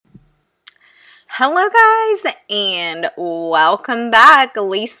Hello guys and welcome back.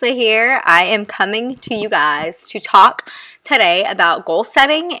 Lisa here. I am coming to you guys to talk today about goal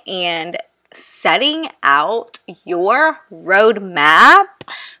setting and setting out your roadmap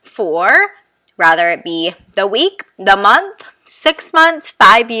for rather it be the week, the month, 6 months,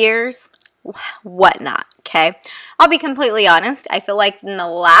 5 years, whatnot. Okay. I'll be completely honest. I feel like in the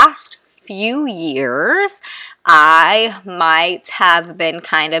last few years, I might have been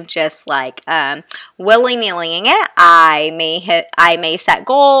kind of just like willy-nillying it. I may set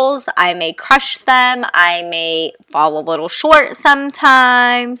goals, I may crush them, I may fall a little short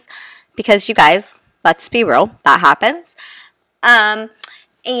sometimes because you guys, let's be real, that happens. But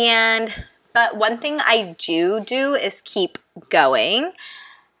one thing I do is keep going.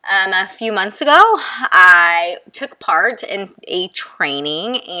 A few months ago, I took part in a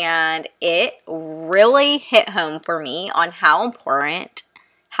training and it really hit home for me on how important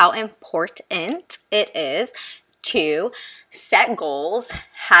it is to set goals,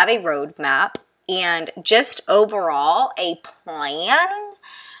 have a roadmap, and just overall a plan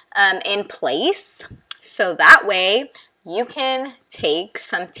in place so that way you can take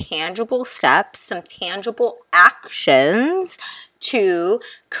some tangible steps, some tangible actions to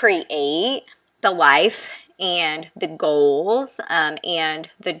create the life and the goals and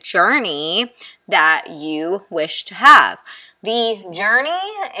the journey that you wish to have. The journey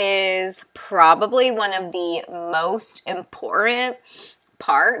is probably one of the most important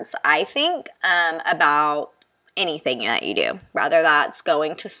parts, I think, about anything that you do, whether that's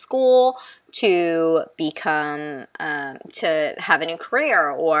going to school to become, to have a new career,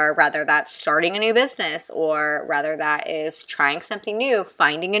 or rather that's starting a new business, or rather that is trying something new,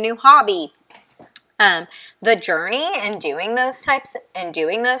 finding a new hobby. The journey and doing those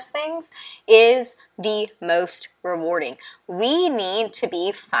things is the most rewarding. We need to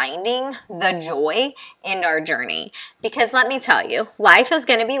be finding the joy in our journey because let me tell you, life is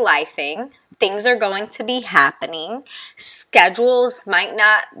going to be lifing. Things are going to be happening. Schedules might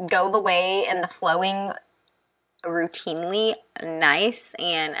not go the way and the flowing routinely nice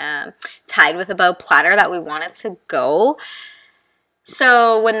and tied with a bow platter that we want it to go.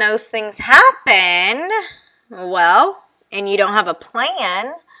 So when those things happen, and you don't have a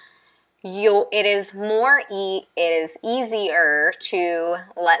plan, it is easier to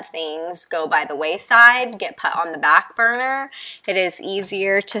let things go by the wayside, get put on the back burner. It is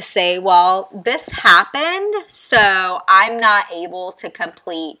easier to say, well, this happened, so I'm not able to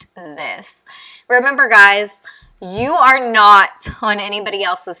complete this. Remember, guys, you are not on anybody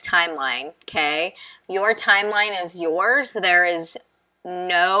else's timeline, okay? Your timeline is yours. There is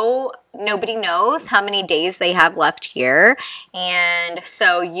nobody knows how many days they have left here. And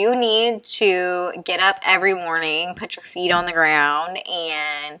so you need to get up every morning, put your feet on the ground,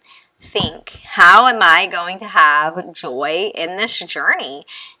 and think, how am I going to have joy in this journey?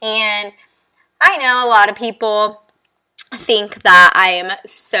 And I know a lot of people think that I am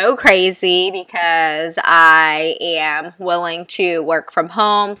so crazy because I am willing to work from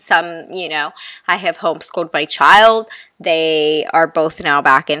home. I have homeschooled my child. They are both now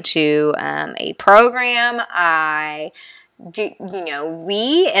back into a program.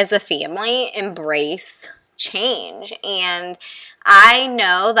 We as a family embrace change. And I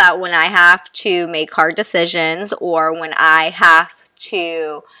know that when I have to make hard decisions or when I have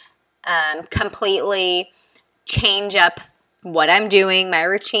to completely change up what I'm doing, my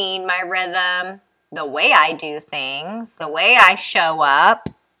routine, my rhythm, the way I do things, the way I show up.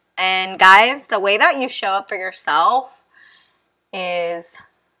 And guys, the way that you show up for yourself is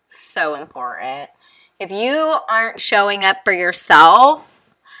so important. If you aren't showing up for yourself,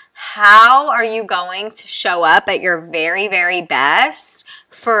 how are you going to show up at your very, very best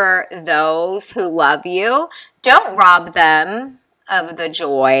for those who love you? Don't rob them of the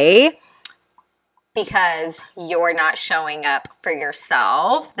joy because you're not showing up for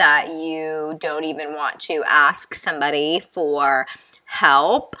yourself, that you don't even want to ask somebody for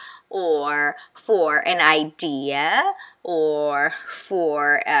help or for an idea or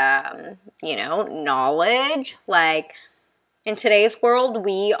for, knowledge. Like, in today's world,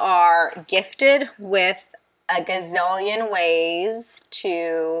 we are gifted with a gazillion ways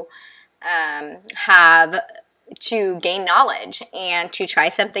to gain knowledge and to try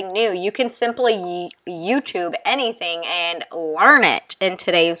something new. You can simply YouTube anything and learn it in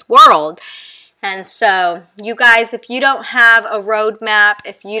today's world. And so, you guys, if you don't have a roadmap,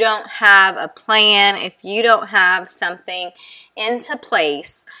 if you don't have a plan, if you don't have something into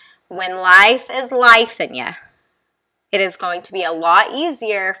place, when life is life-ing you, it is going to be a lot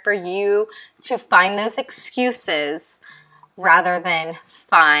easier for you to find those excuses rather than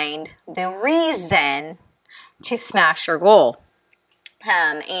find the reason to smash your goal.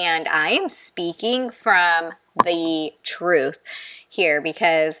 And I am speaking from the truth here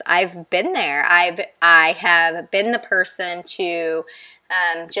because I've been there. I have been the person to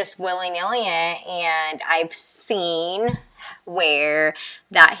just willy-nilly it, and I've seen where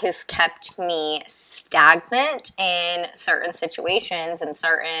that has kept me stagnant in certain situations and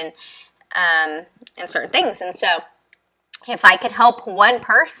certain things. And so if I could help one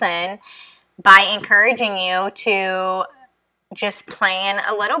person by encouraging you to just plan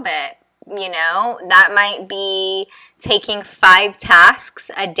a little bit, that might be taking 5 tasks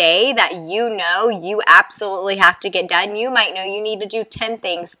a day that you absolutely have to get done. You might know you need to do 10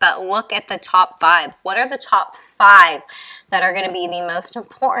 things, but look at the top 5. What are the top 5 that are going to be the most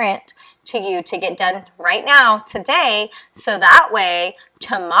important to you to get done right now, today, so that way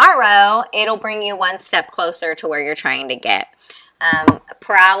tomorrow it'll bring you one step closer to where you're trying to get.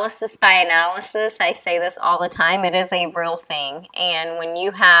 Paralysis by analysis, I say this all the time, it is a real thing. And when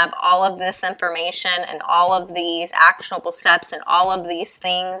you have all of this information and all of these actionable steps and all of these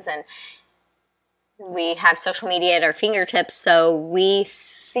things, and we have social media at our fingertips, so we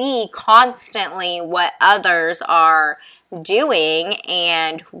see constantly what others are doing,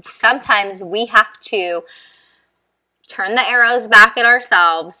 and sometimes we have to turn the arrows back at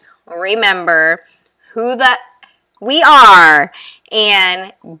ourselves, remember who we are,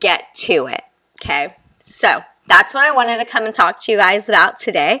 and get to it, okay? So that's what I wanted to come and talk to you guys about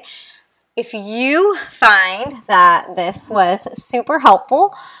today. If you find that this was super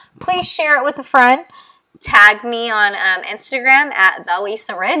helpful, please share it with a friend. Tag me on Instagram at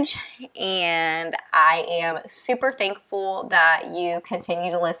TheLisaRidge, and I am super thankful that you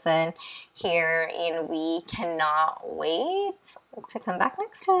continue to listen here, and we cannot wait to come back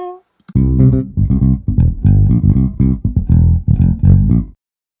next time.